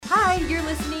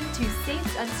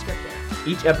Unscripted.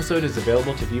 Each episode is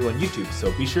available to view on YouTube,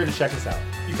 so be sure to check us out.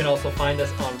 You can also find us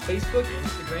on Facebook,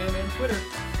 Instagram, and Twitter.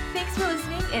 Thanks for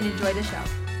listening and enjoy the show.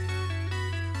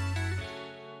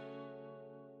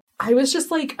 I was just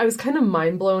like, I was kind of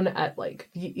mind blown at like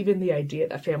even the idea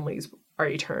that families are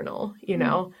eternal, you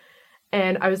know?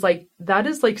 And I was like, that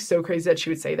is like so crazy that she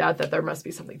would say that there must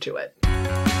be something to it.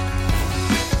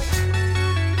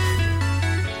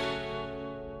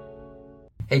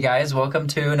 Hey guys, welcome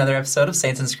to another episode of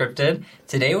Saints Unscripted.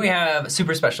 Today we have a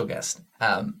super special guest.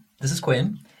 This is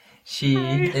Quinn. She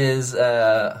is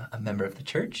a member of the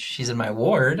church. She's in my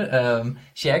ward.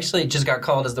 She actually just got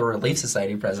called as the Relief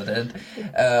Society president,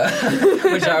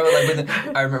 which I would like.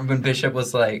 I remember when Bishop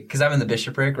was like, because I'm in the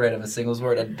bishopric, right, of a singles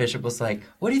ward, and Bishop was like,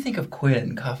 "What do you think of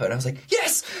Quinn Coffin?" I was like,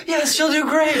 "Yes, she'll do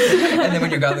great." And then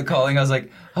when you got the calling, I was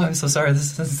like, "Oh, I'm so sorry.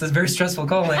 This is a very stressful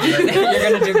calling. But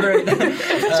you're gonna do great."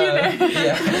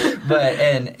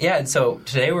 So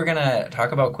today we're gonna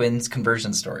talk about Quinn's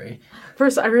conversion story.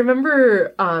 First, I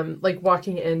remember like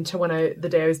walking into the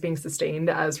day I was being sustained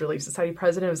as Relief Society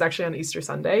president. It was actually on Easter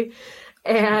Sunday.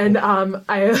 And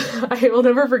I will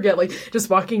never forget, like, just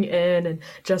walking in and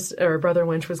Brother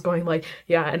Winch was going like,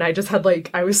 yeah, and I just had like,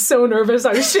 I was so nervous.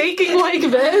 I was shaking like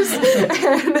this.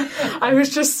 And I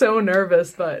was just so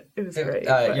nervous, but it was great.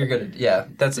 You're good. Yeah,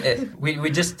 that's it. We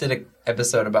just did an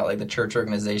episode about like the church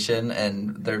organization,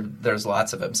 and there's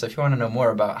lots of them. So if you want to know more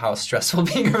about how stressful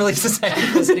being a Relief Society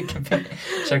president can be,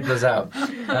 check those out.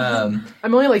 I'm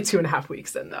only like 2.5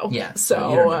 weeks in though. Yeah.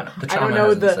 So the I don't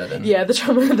know the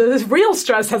trauma, the real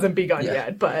stress hasn't begun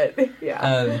yet, but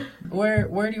yeah. Where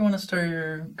do you want to start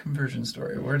your conversion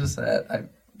story? Where does that?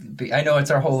 I know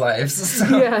it's our whole lives. So.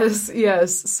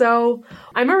 Yes. So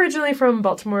I'm originally from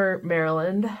Baltimore,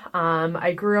 Maryland.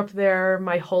 I grew up there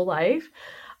my whole life.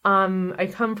 I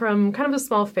come from kind of a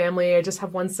small family. I just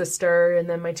have one sister and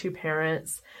then my two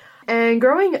parents. And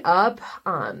growing up,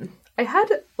 I had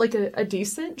like a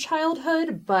decent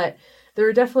childhood, but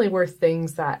there definitely were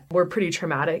things that were pretty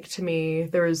traumatic to me.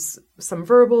 There was some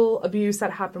verbal abuse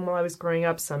that happened while I was growing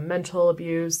up, some mental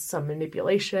abuse, some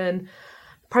manipulation,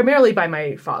 primarily by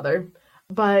my father.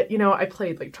 But, you know, I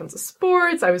played like tons of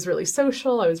sports. I was really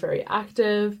social. I was very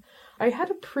active. I had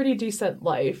a pretty decent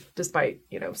life despite,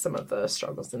 you know, some of the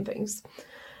struggles and things.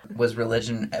 Was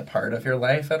religion a part of your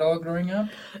life at all growing up?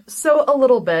 So a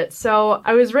little bit. So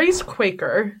I was raised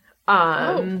Quaker.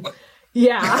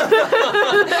 Yeah.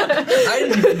 I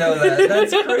didn't even know that.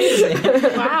 That's crazy.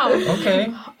 Wow.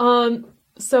 Okay.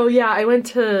 So yeah, I went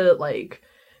to like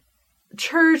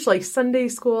church, like Sunday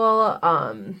school,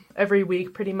 every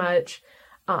week pretty much.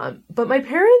 But my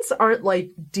parents aren't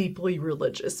like deeply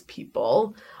religious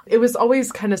people. It was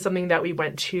always kind of something that we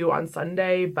went to on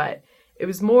Sunday, but it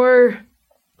was more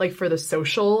like for the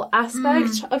social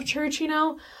aspect of church, you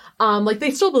know? Like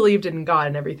they still believed in God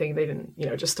and everything. They didn't, you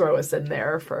know, just throw us in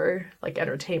there for like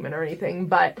entertainment or anything,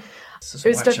 but it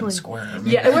was definitely,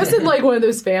 it wasn't like one of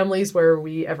those families where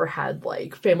we ever had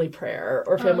like family prayer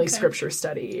or family scripture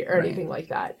study or anything like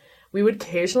that. We would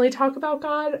occasionally talk about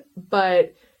God,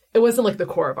 but it wasn't like the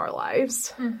core of our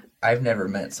lives. I've never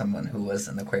met someone who was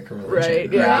in the Quaker religion.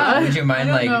 Right, yeah. Would you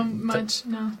mind I don't know much,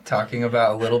 talking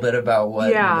about a little bit about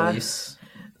what beliefs?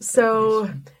 So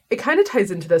it kind of ties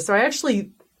into this. So I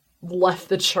actually left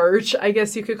the church, I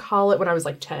guess you could call it, when I was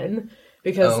like 10,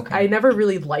 because I never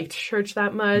really liked church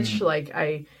that much. Like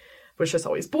I was just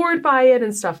always bored by it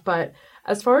and stuff. But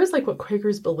as far as like what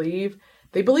Quakers believe,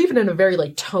 they believe in a very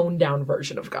like toned down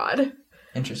version of God.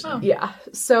 Interesting. Yeah.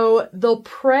 So they'll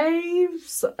pray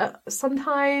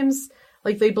sometimes,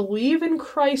 like they believe in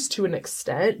Christ to an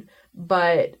extent,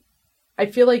 but I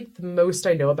feel like the most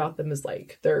I know about them is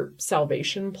like their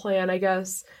salvation plan, I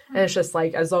guess. And it's just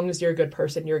like, as long as you're a good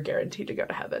person, you're guaranteed to go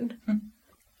to heaven.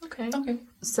 Okay.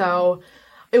 So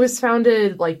it was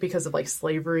founded like because of like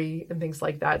slavery and things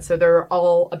like that. So they're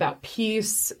all about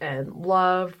peace and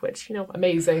love, which, you know,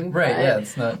 amazing. Right. But, yeah.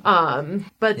 It's not.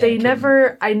 But I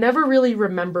never really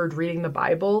remembered reading the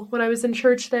Bible when I was in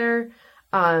church there.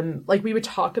 Like we would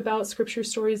talk about scripture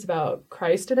stories about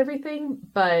Christ and everything,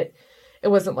 but it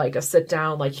wasn't like a sit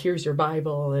down, like, here's your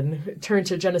Bible and turn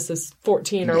to Genesis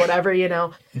 14 or whatever, you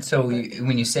know. And so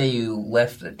when you say you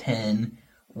left at 10,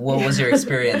 what was your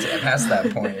experience past that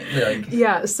point?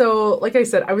 Yeah, so like I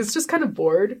said, I was just kind of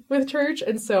bored with church.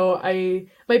 And so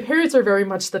my parents are very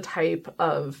much the type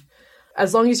of,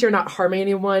 as long as you're not harming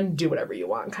anyone, do whatever you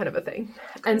want kind of a thing.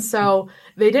 And so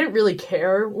they didn't really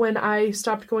care when I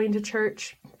stopped going to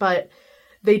church, but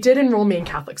they did enroll me in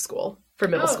Catholic school for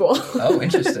middle school. Oh,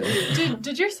 interesting.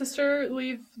 Did your sister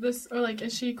leave this, or like,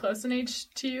 is she close in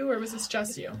age to you, or was this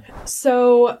just you?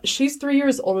 So she's 3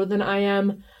 years older than I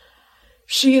am.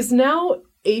 She is now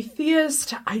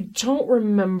atheist. I don't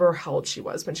remember how old she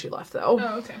was when she left, though.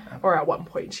 Oh, okay. Or at one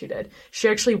point she did. She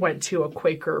actually went to a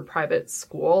Quaker private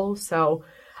school, so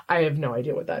I have no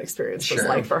idea what that experience was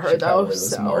like for her, she though. probably was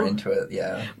So more into it,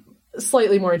 yeah.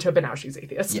 slightly more into it, but now she's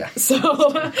atheist. Yeah.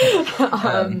 So,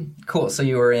 Cool. So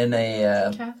you were in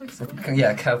a Catholic school.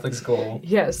 Catholic school.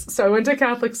 yes. So I went to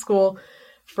Catholic school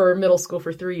for middle school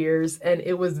for 3 years, and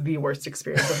it was the worst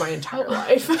experience of my entire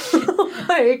life.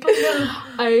 Like,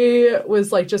 I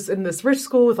was like just in this rich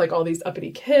school with like all these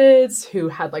uppity kids who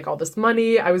had like all this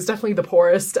money. I was definitely the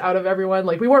poorest out of everyone.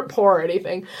 Like, we weren't poor or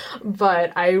anything,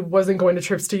 but I wasn't going to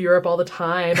trips to Europe all the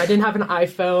time. I didn't have an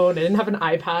iPhone. I didn't have an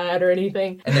iPad or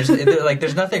anything. And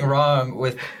there's nothing wrong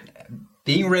with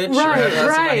being rich or having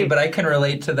lots of money, but I can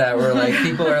relate to that where like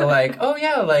people are like, oh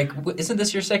yeah, like isn't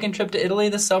this your second trip to Italy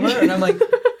this summer? And I'm like,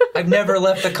 I've never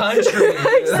left the country.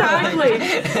 Exactly.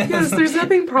 Yes, there's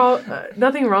nothing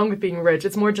wrong with being rich.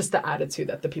 It's more just the attitude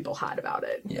that the people had about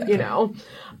it. Yeah. You know,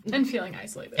 And feeling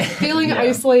isolated. feeling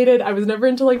isolated. I was never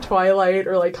into like Twilight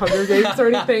or like Hunger Games or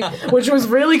anything, which was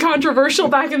really controversial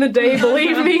back in the day.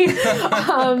 Believe me.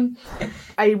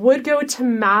 I would go to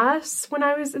mass when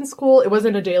I was in school. It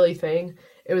wasn't a daily thing.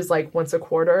 It was like once a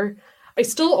quarter. I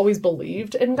still always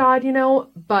believed in God, you know,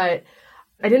 but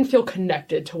I didn't feel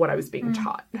connected to what I was being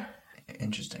taught.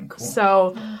 Interesting. Cool.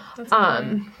 So, That's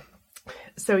important.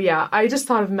 so yeah, I just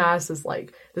thought of mass as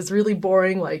like this really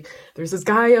boring, like there's this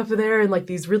guy up there in like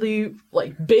these really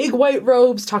like big white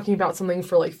robes talking about something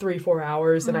for like 3-4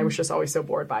 hours. And I was just always so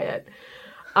bored by it.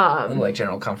 Like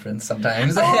general conference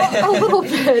sometimes. A little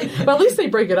bit, but at least they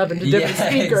break it up into different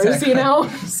speakers, exactly. you know?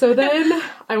 So then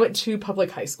I went to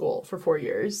public high school for 4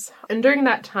 years. And during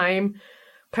that time,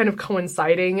 kind of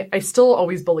coinciding, I still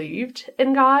always believed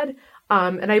in God.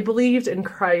 And I believed in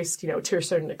Christ, you know, to a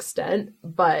certain extent,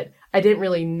 but I didn't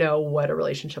really know what a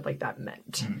relationship like that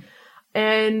meant.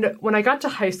 And when I got to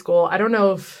high school, I don't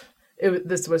know if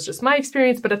this was just my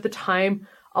experience, but at the time,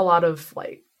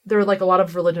 there were like a lot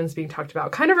of religions being talked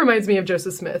about. Kind of reminds me of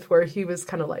Joseph Smith, where he was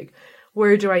kind of like,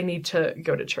 where do I need to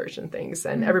go to church and things?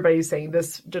 And everybody's saying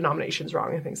this denomination's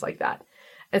wrong and things like that.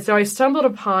 And so I stumbled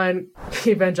upon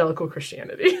evangelical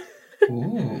Christianity.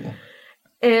 Ooh.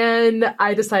 And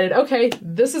I decided, okay,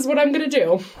 this is what I'm going to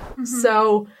do.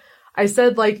 So I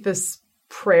said like this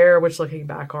prayer, which looking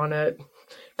back on it,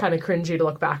 kind of cringy to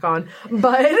look back on.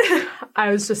 But I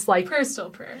was just like, Prayer's still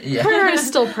prayer. Yeah. prayer is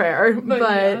still prayer. But But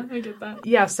yeah, I get that.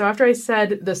 yeah, so after I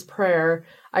said this prayer,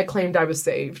 I claimed I was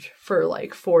saved for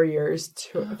like 4 years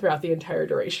throughout the entire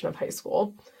duration of high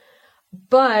school.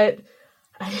 But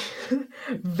I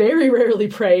very rarely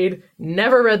prayed,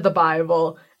 never read the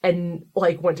Bible, and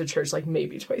like went to church like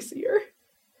maybe twice a year.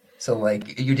 So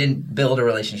like you didn't build a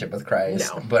relationship with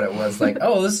Christ, No. but it was like,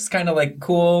 oh, this is kind of like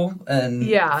cool, and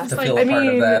Yeah. to Like, feel I a part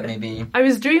of mean, that maybe. I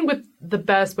was doing with the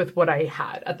best with what I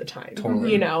had at the time,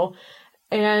 Totally. you know?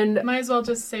 And Might as well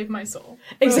just save my soul.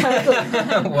 exactly.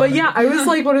 But yeah, I was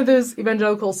like one of those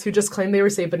evangelicals who just claimed they were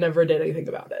saved but never did anything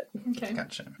about it. Okay.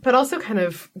 Gotcha. But also kind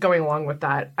of going along with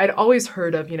that, I'd always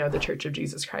heard of, you know, the Church of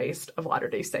Jesus Christ of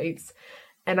Latter-day Saints.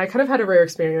 And I kind of had a rare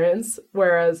experience,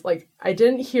 whereas like I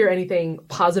didn't hear anything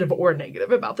positive or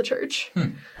negative about the church.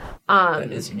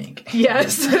 That is unique.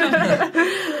 Yes.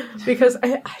 Because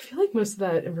I feel like most of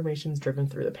that information is driven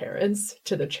through the parents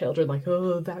to the children, like,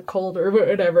 oh, that cold or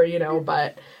whatever, you know.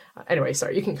 But anyway,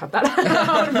 sorry, you can cut that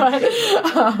out.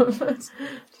 It's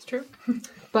true.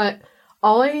 But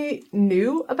all I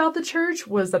knew about the church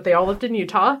was that they all lived in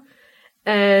Utah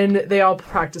and they all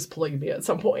practiced polygamy at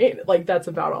some point. Like, that's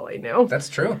about all I knew. That's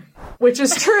true. Which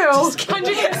is true.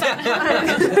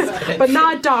 100%. But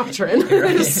not doctrine.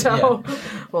 Right, So,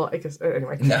 well, I guess,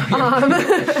 anyway. No.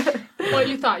 What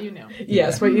you thought you knew.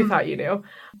 Yes, what you thought you knew.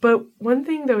 But one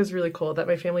thing that was really cool that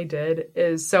my family did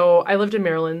is, so I lived in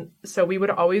Maryland, so we would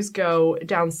always go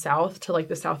down south to like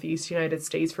the Southeast United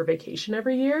States for vacation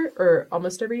every year, or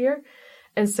almost every year.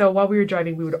 And so while we were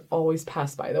driving, we would always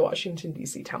pass by the Washington,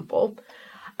 D.C. temple.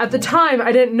 At the time,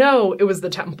 I didn't know it was the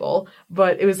temple,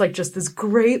 but it was like just this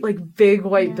great, like big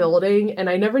white building. And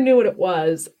I never knew what it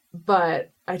was,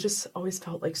 but I just always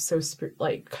felt like so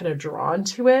like kind of drawn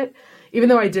to it, even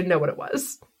though I didn't know what it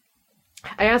was.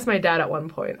 I asked my dad at one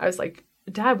point, I was like,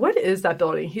 Dad, what is that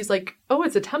building? He's like, oh,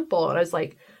 it's a temple. And I was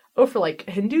like, oh, for like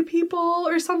Hindu people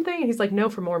or something? And he's like, no,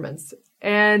 for Mormons.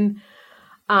 And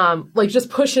like just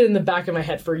push it in the back of my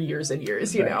head for years and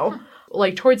years, you know?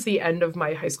 Like towards the end of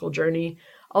my high school journey,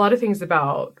 a lot of things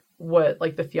about what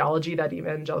like the theology that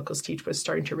evangelicals teach was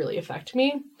starting to really affect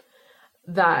me.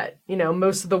 That, you know,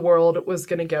 most of the world was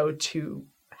going to go to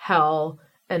hell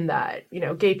and that, you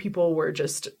know, gay people were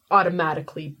just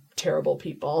automatically terrible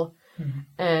people.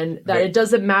 And that Right. it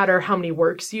doesn't matter how many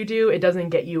works you do, it doesn't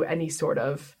get you any sort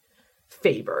of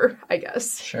favor, I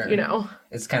guess. Sure. You know?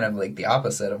 It's kind of like the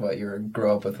opposite of what you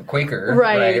grew up with a Quaker.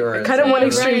 Right. Where it's Kind of like- one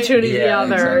extreme Right. to the Yeah,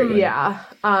 other. exactly. Yeah.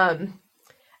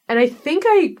 And I think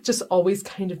I just always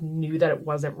kind of knew that it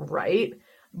wasn't right.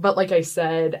 But like I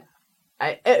said,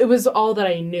 it was all that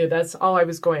I knew. That's all I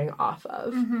was going off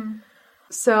of.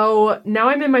 So now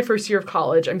I'm in my first year of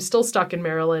college. I'm still stuck in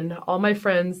Maryland. All my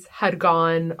friends had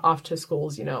gone off to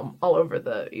schools, you know, all over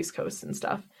the East Coast and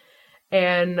stuff.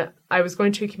 And I was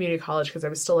going to a community college because I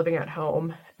was still living at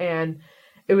home. And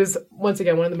it was, once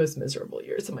again, one of the most miserable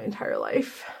years of my entire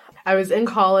life. I was in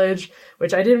college,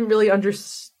 which I didn't really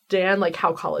understand, like,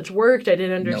 how college worked. I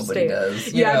didn't understand. Nobody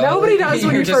does. You Yeah, know? nobody does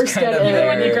when You're you just first kind get of in. there,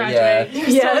 When you graduate. yeah.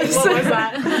 Yes. What was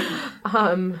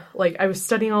that? Like, I was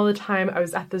studying all the time. I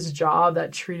was at this job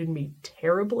that treated me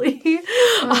terribly.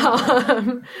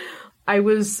 I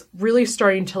was really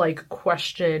starting to, like,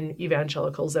 question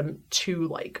evangelicalism to,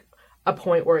 like, a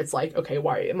point where it's like, okay,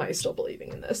 why am I still believing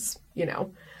in this? You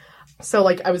know? So,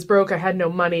 like, I was broke. I had no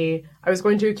money. I was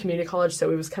going to a community college, so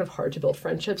it was kind of hard to build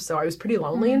friendships. So I was pretty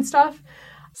lonely and stuff.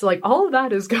 So, like, all of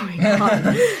that is going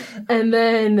on. And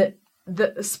then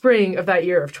the spring of that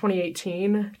year of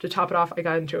 2018, to top it off, I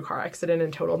got into a car accident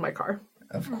and totaled my car.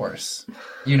 Of course.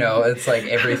 You know, it's like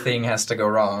everything has to go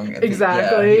wrong.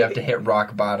 Exactly. Yeah, you have to hit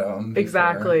rock bottom. before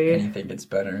Exactly. Anything gets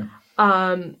better.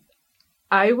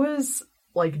 I was,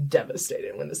 like,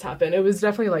 devastated when this happened. It was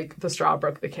definitely, like, the straw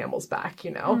broke the camel's back,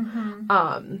 you know?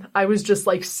 I was just,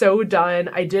 like, so done.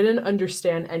 I didn't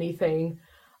understand anything.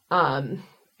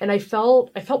 And I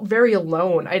felt very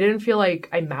alone. I didn't feel like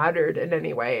I mattered in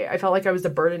any way. I felt like I was a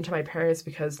burden to my parents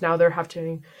because now they're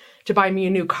having to buy me a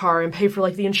new car and pay for,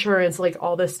 like, the insurance, like,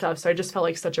 all this stuff. So I just felt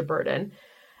like such a burden.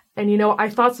 And, you know, I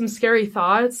thought some scary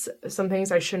thoughts, some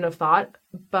things I shouldn't have thought,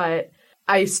 but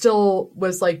I still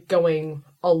was, like, going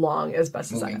along as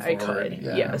best as Moving I forward, could.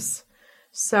 yeah. Yes.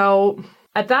 So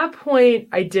at that point,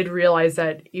 I did realize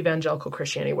that evangelical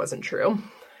Christianity wasn't true.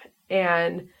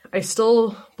 And I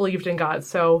still believed in God.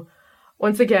 So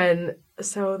once again,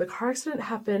 so the car accident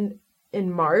happened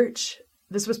in March.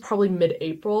 This was probably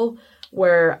mid-April,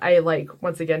 where I, like,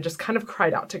 once again, just kind of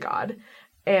cried out to God.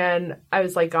 And I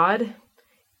was like, God,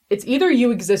 it's either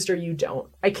you exist or you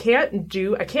don't. I can't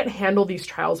handle these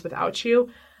trials without you.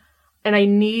 And I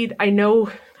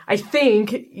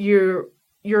think you're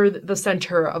the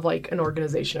center of, like, an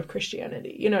organization of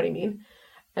Christianity. You know what I mean?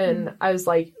 And I was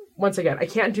like, once again, I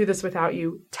can't do this without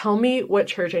you. Tell me what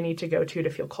church I need to go to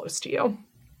feel close to you.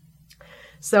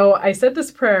 So I said this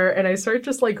prayer and I started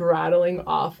just, like, rattling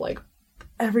off, like,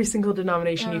 every single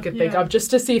denomination you could think of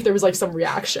just to see if there was, like, some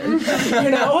reaction,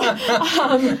 you know?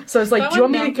 So I was like, That do you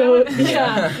want one, me to go? that one.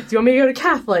 Yeah. Do you want me to go to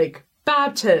Catholic,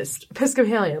 Baptist,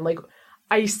 Episcopalian? Like,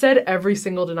 I said every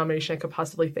single denomination I could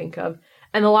possibly think of.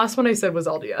 And the last one I said was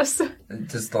LDS.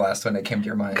 Just the last one that came to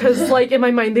your mind. Because, like, in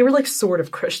my mind, they were, like, sort of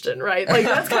Christian, right? Like,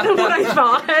 that's kind of what I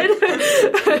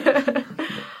thought.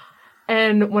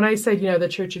 And when I said, you know, the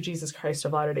Church of Jesus Christ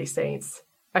of Latter-day Saints,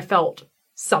 I felt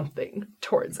something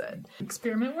towards it.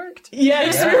 Experiment worked. Yeah,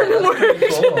 experiment worked.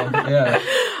 Cool. Yeah.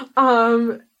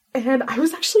 And I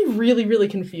was actually really, really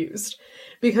confused.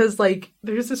 Because, like,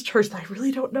 there's this church that I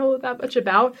really don't know that much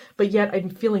about, but yet I'm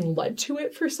feeling led to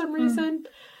it for some reason.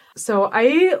 So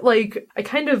I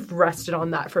kind of rested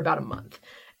on that for about a month.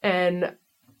 And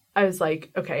I was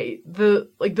like, okay,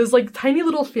 this, like, tiny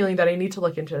little feeling that I need to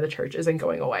look into the church isn't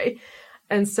going away.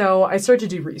 And so I started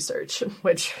to do research,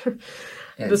 which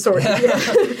the sort of,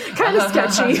 kind of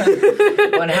sketchy.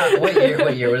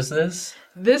 What year was this?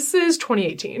 This is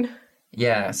 2018.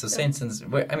 Yeah, so Saints,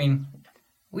 I mean,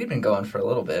 we'd been going for a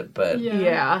little bit, but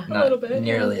Yeah. A little bit.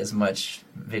 nearly as much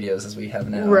videos as we have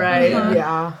now. Right,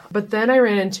 yeah. But then I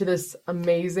ran into this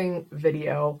amazing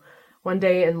video one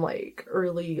day in, like,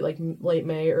 late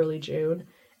May, early June.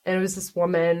 And it was this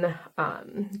woman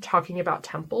talking about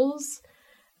temples.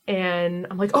 And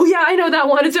I'm like, oh yeah, I know that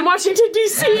one. It's in Washington,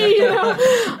 D.C., you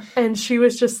know? And she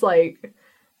was just like,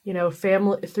 you know,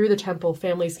 through the temple,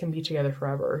 families can be together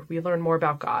forever. We learn more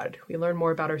about God. We learn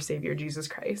more about our Savior, Jesus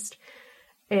Christ.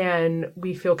 And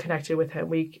we feel connected with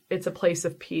him. It's a place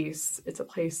of peace. It's a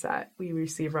place that we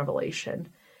receive revelation.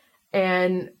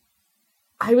 And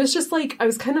I was just like, I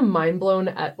was kind of mind blown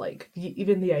at, like,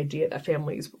 even the idea that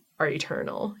families are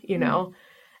eternal, you know?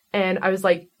 And I was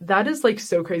like, that is, like,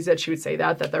 so crazy that she would say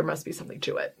that there must be something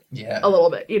to it. Yeah. A little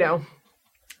bit, you know?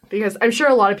 Because I'm sure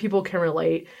a lot of people can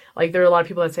relate. Like, there are a lot of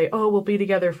people that say, oh, we'll be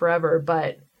together forever.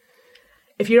 But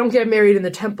if you don't get married in the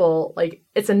temple, like,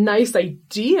 it's a nice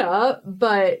idea.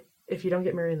 But if you don't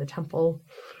get married in the temple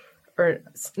or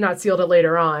not sealed it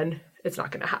later on, it's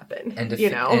not going to happen. And to you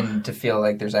know, and to feel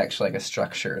like there's actually like a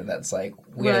structure that's like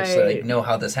we Right. actually like know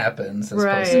how this happens as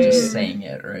opposed to Right. just saying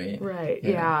it, right? Right,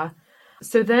 yeah.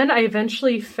 So then I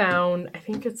eventually found, I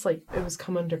think it's like, it was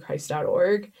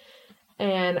comeunderchrist.org.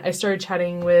 And I started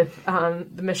chatting with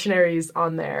the missionaries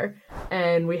on there.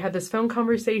 And we had this phone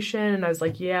conversation. And I was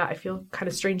like, yeah, I feel kind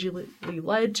of strangely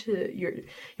led to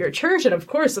your church. And of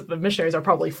course, the missionaries are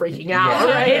probably freaking out,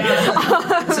 right?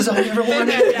 This is all I ever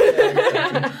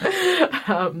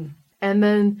wanted. And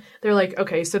then they're like,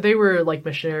 okay, so they were like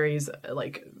missionaries,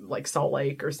 like Salt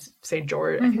Lake or St.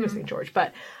 George. I think it was St. George.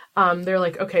 But they're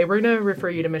like, okay, we're going to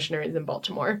refer you to missionaries in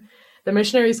Baltimore. The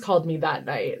missionaries called me that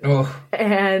night,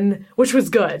 and which was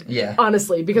good,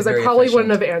 honestly, because Very I probably efficient.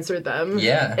 wouldn't have answered them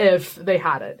Yeah. if they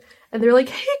had it. And they're like,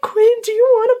 hey, Quinn, do you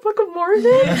want a Book of Mormon?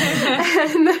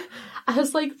 And I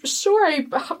was like, sure, I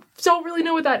don't really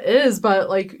know what that is, but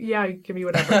like, yeah, give me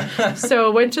whatever. So I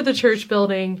went to the church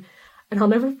building, and I'll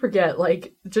never forget,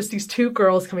 like, just these two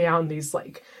girls coming out in these,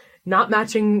 like, not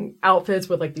matching outfits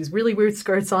with like these really weird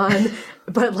skirts on,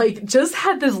 but like just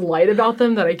had this light about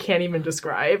them that I can't even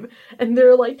describe. And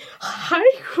they're like, hi,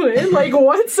 Quinn, like,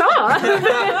 what's up?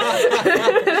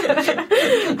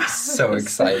 So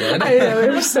excited. I know, I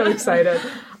was so excited.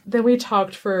 Then we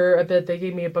talked for a bit. They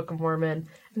gave me a Book of Mormon.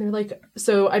 And they're like,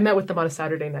 so I met with them on a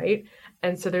Saturday night.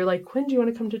 And so they're like, Quinn, do you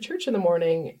want to come to church in the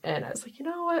morning? And I was like, you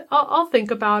know what? I'll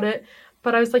think about it.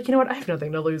 But I was like, you know what? I have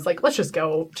nothing to lose. Like, let's just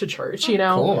go to church, you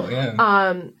know? Cool,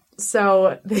 yeah.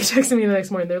 So they texted me the next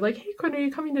morning. They're like, hey, Quinn, are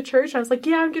you coming to church? And I was like,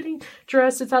 yeah, I'm getting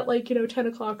dressed. It's at like, 10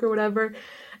 o'clock or whatever.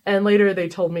 And later they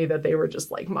told me that they were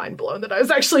just like mind blown that I was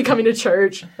actually coming to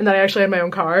church and that I actually had my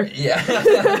own car. Yeah. That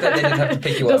they didn't have to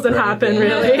pick you up. Doesn't or happen, anything.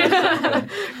 really,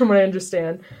 from what I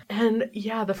understand. And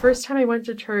yeah, the first time I went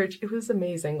to church, it was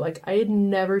amazing. Like, I had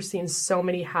never seen so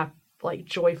many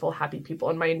joyful, happy people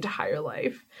in my entire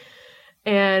life.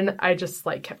 And I just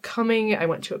like kept coming. I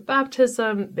went to a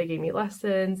baptism. They gave me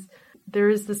lessons. There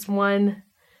is this one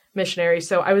missionary.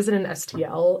 So I was in an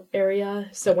STL area.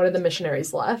 So one of the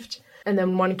missionaries left. And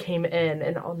then one came in,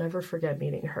 and I'll never forget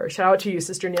meeting her. Shout out to you,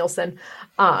 Sister Nielsen.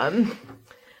 But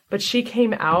she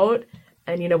came out,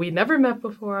 and, we'd never met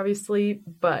before, obviously.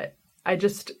 But I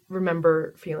just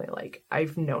remember feeling like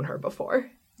I've known her before.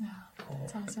 Oh,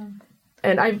 that's awesome.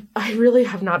 And I really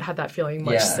have not had that feeling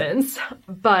much since.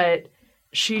 But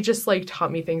she just like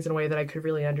taught me things in a way that I could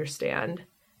really understand.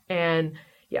 And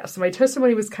yeah, so my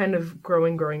testimony was kind of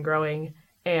growing.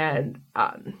 And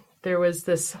there was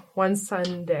this one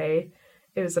Sunday,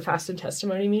 it was a fast and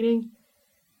testimony meeting.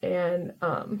 And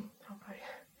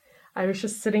I was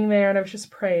just sitting there and I was just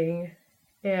praying.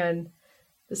 And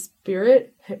the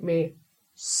Spirit hit me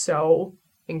so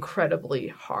incredibly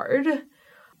hard.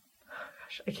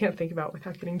 Gosh, I can't think about it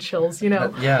without getting chills,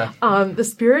 Yeah. The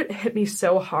Spirit hit me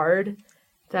so hard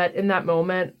that in that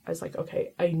moment, I was like,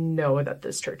 okay, I know that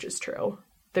this church is true.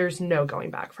 There's no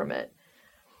going back from it.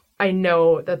 I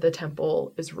know that the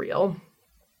temple is real.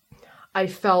 I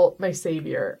felt my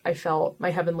Savior. I felt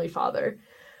my Heavenly Father.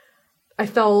 I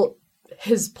felt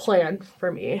His plan for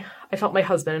me. I felt my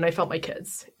husband and I felt my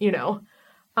kids,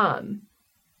 And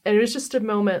it was just a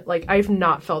moment, like, I've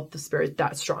not felt the Spirit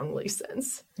that strongly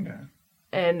since. Yeah.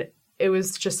 And it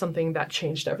was just something that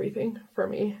changed everything for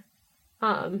me.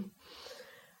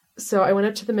 So I went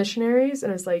up to the missionaries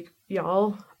and I was like,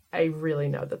 y'all, I really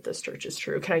know that this church is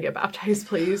true. Can I get baptized,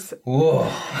 please? Whoa.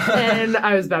 And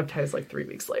I was baptized like 3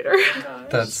 weeks later.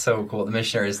 That's so cool. The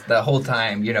missionaries, the whole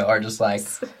time, are just like,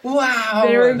 wow.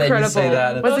 They were And then you incredible. say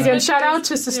that, Once it's again, like, shout out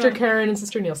to Sister Yeah. Karen and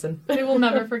Sister Nielsen. They will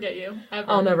never forget you, ever.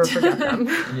 I'll never forget them.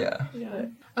 yeah. Yeah.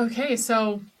 Okay,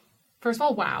 so, first of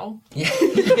all, wow.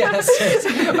 Yes.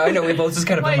 I know, we both just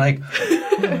kind of been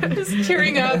like, Just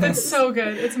tearing up. It's so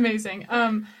good. It's amazing.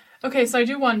 Okay, so I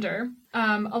do wonder,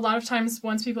 a lot of times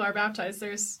once people are baptized,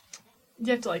 you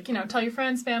have to tell your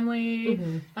friends, family,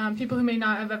 people who may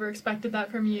not have ever expected that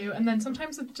from you. And then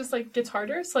sometimes it just gets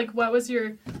harder. So what was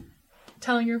your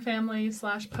telling your family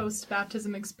 / post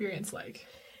baptism experience like?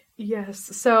 Yes.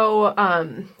 So,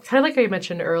 kind of like I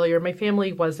mentioned earlier, my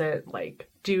family wasn't like,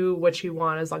 do what you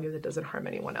want as long as it doesn't harm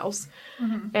anyone else.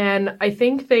 Mm-hmm. And I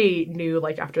think they knew,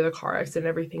 like, after the car accident and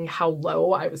everything, how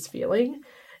low I was feeling.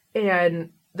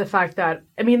 And the fact that,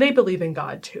 they believe in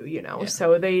God too, Yeah.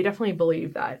 So they definitely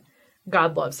believe that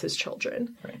God loves His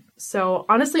children. Right. So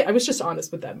honestly, I was just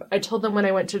honest with them. I told them when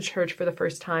I went to church for the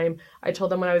first time. I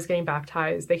told them when I was getting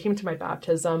baptized. They came to my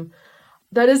baptism.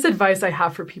 That is advice I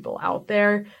have for people out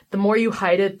there. The more you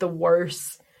hide it, the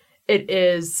worse it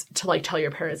is to tell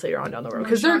your parents later on down the road.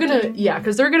 Because they're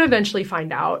gonna eventually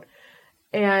find out.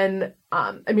 And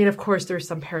I mean, of course, there's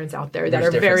some parents out there that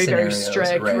There's are very, different very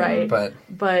scenarios, strict, right?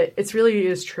 But it's really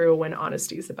is true when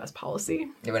honesty is the best policy.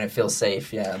 when it feels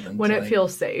safe, yeah. then When to, it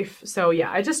feels safe. So yeah,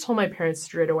 I just told my parents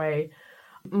straight away.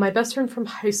 My best friend from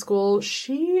high school,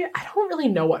 I don't really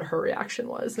know what her reaction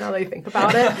was now that I think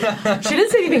about it. She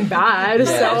didn't say anything bad, Yeah,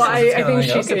 so so I it's think kinda she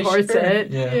like, okay, supports sure.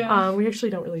 it. Yeah. Yeah. We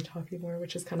actually don't really talk anymore,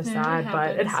 which is kind of Yeah, sad, it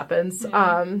but it happens.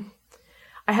 Yeah.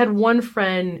 I had one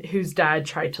friend whose dad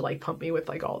tried to like pump me with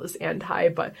like all this anti,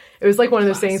 but it was like one of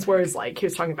those things where it's like he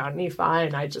was talking about Nephi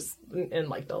and I just and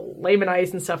like the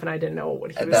Lamanites and stuff, and I didn't know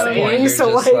what he At was that point, saying. you're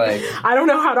So just like I don't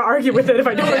know how to argue with it if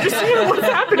I don't understand what's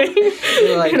happening.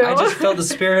 You're like, you know? I just felt the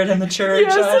spirit in the church.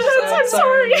 Yes, I'm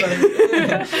sorry.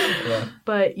 Yeah.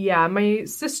 But yeah, my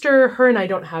sister, her and I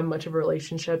don't have much of a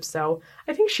relationship, so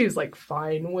I think she was like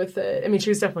fine with it. I mean,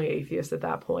 she was definitely atheist at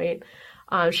that point.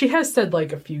 She has said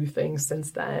like a few things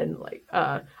since then. Like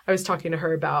I was talking to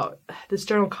her about this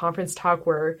general conference talk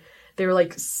where they were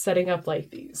like setting up like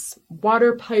these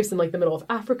water pipes in like the middle of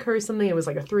Africa or something. It was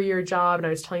like a 3-year job, and I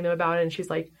was telling them about it, and she's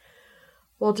like,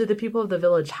 well, did the people of the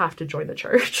village have to join the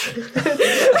church?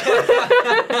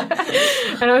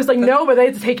 And I was like, no, but they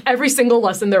had to take every single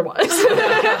lesson there was.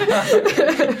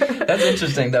 That's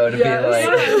interesting, though, to be like,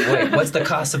 wait, what's the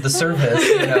cost of the service?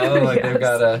 You know, like they've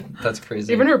got to, that's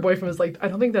crazy. Even her boyfriend was like, I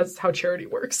don't think that's how charity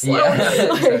works. Yeah,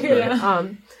 Like,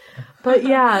 exactly. But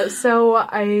yeah, so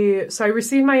I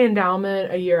received my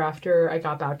endowment a year after I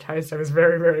got baptized. I was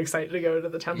very, very excited to go to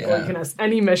the temple. Yeah. You can ask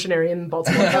any missionary in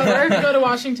Baltimore. Go to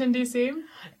Washington, D.C.?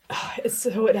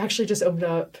 So it actually just opened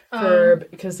up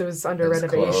because it was under It was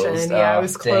renovation. closed. Yeah, Oh, it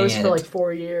was closed dang for it. like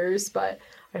 4 years, but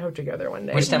I hope to go there one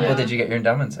day. Which temple Yeah. did you get your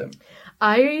endowments at?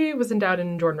 I was endowed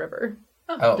in Jordan River.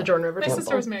 Oh, The Jordan River My Temple.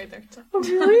 sister was married there. So. Oh,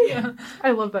 really? Yeah.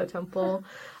 I love that temple.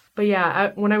 But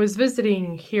yeah, when I was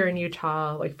visiting here in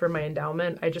Utah, like for my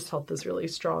endowment, I just felt this really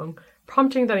strong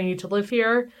prompting that I need to live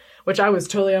here, which I was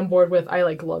totally on board with. I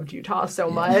like loved Utah so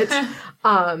much.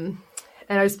 And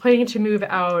I was planning to move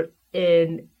out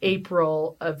in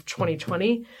April of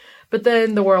 2020, but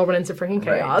then the world went into freaking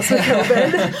chaos with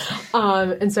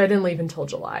COVID. And so I didn't leave until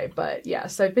July. But yeah,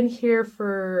 so I've been here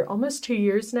for almost 2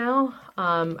 years now.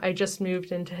 I just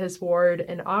moved into his ward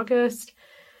in August.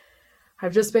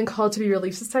 I've just been called to be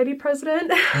Relief Society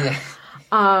president,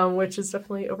 which is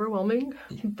definitely overwhelming,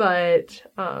 but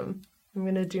I'm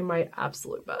going to do my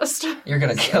absolute best. You're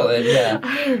going to kill it, yeah.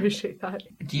 I appreciate that.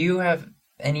 Do you have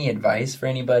any advice for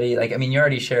anybody? Like, I mean, you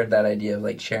already shared that idea of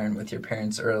like sharing with your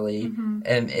parents early. Mm-hmm.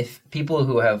 And if people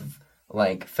who have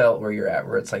like felt where you're at,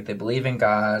 where it's like they believe in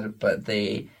God, but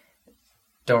they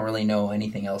don't really know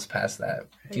anything else past that.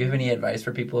 Do you have any advice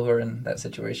for people who are in that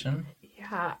situation?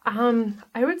 Yeah,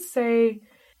 I would say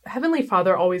Heavenly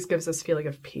Father always gives us feeling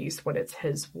of peace when it's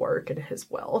His work and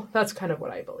His will. That's kind of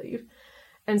what I believe.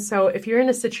 And so if you're in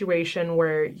a situation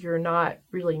where you're not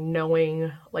really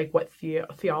knowing like what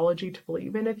theology to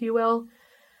believe in, if you will,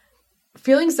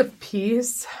 feelings of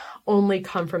peace only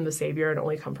come from the Savior and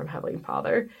only come from Heavenly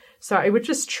Father. So I would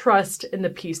just trust in the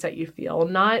peace that you feel,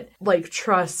 not like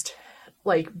trust,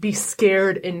 like be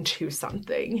scared into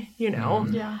something, you know?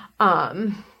 Yeah.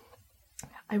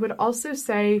 I would also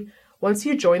say once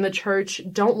you join the church,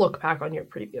 don't look back on your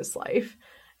previous life.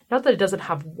 Not that it doesn't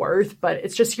have worth, but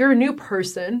it's just you're a new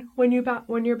person when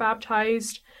you're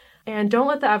baptized. And don't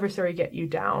let the adversary get you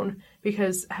down,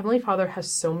 because Heavenly Father has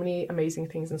so many amazing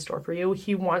things in store for you.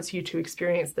 He wants you to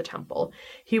experience the temple.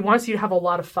 He wants you to have a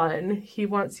lot of fun. He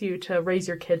wants you to raise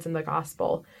your kids in the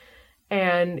gospel.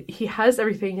 And He has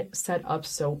everything set up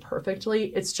so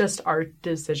perfectly. It's just our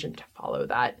decision to follow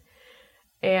that.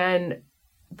 And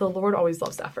the Lord always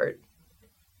loves effort.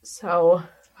 So...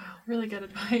 Really good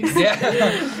advice. Yeah.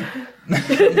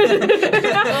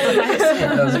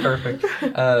 That was perfect.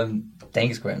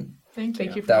 Thanks, Gwen. Thank you.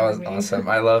 Thank you for That was having me. awesome.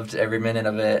 I loved every minute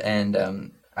of it.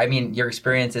 And I mean, your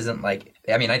experience isn't like,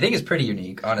 I mean, I think it's pretty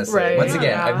unique, honestly. Right. Once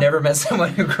again, Yeah. I've never met someone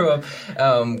who grew up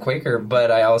Quaker, but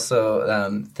I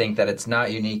also think that it's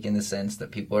not unique in the sense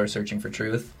that people are searching for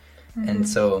truth. Mm-hmm. And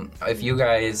so if you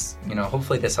guys,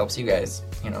 hopefully this helps you guys,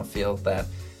 feel that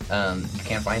you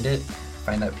can't find it,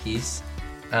 find that peace.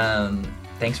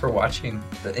 Thanks for watching.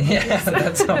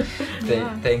 That's all.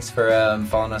 Yeah. Thanks for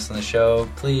following us on the show.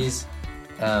 Please,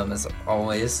 as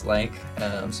always,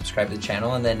 subscribe to the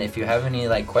channel, and then if you have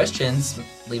any questions,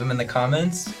 leave them in the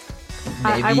comments.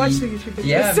 Maybe, I watch the YouTube videos.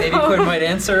 yeah, maybe so- Quinn might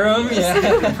answer them.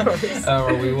 Of course. Yeah,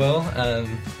 or we will.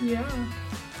 Yeah.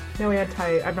 No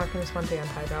anti. I'm not going to respond to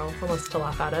anti though, unless to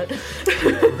laugh at it.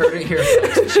 Heard it here.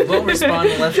 Folks. She won't respond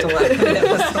left to left.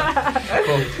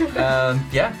 Cool.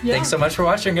 Yeah. Thanks so much for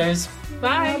watching, guys.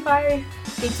 Bye. Bye.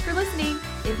 Thanks for listening.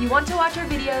 If you want to watch our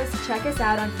videos, check us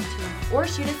out on YouTube or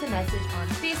shoot us a message on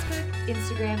Facebook,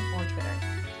 Instagram, or Twitter.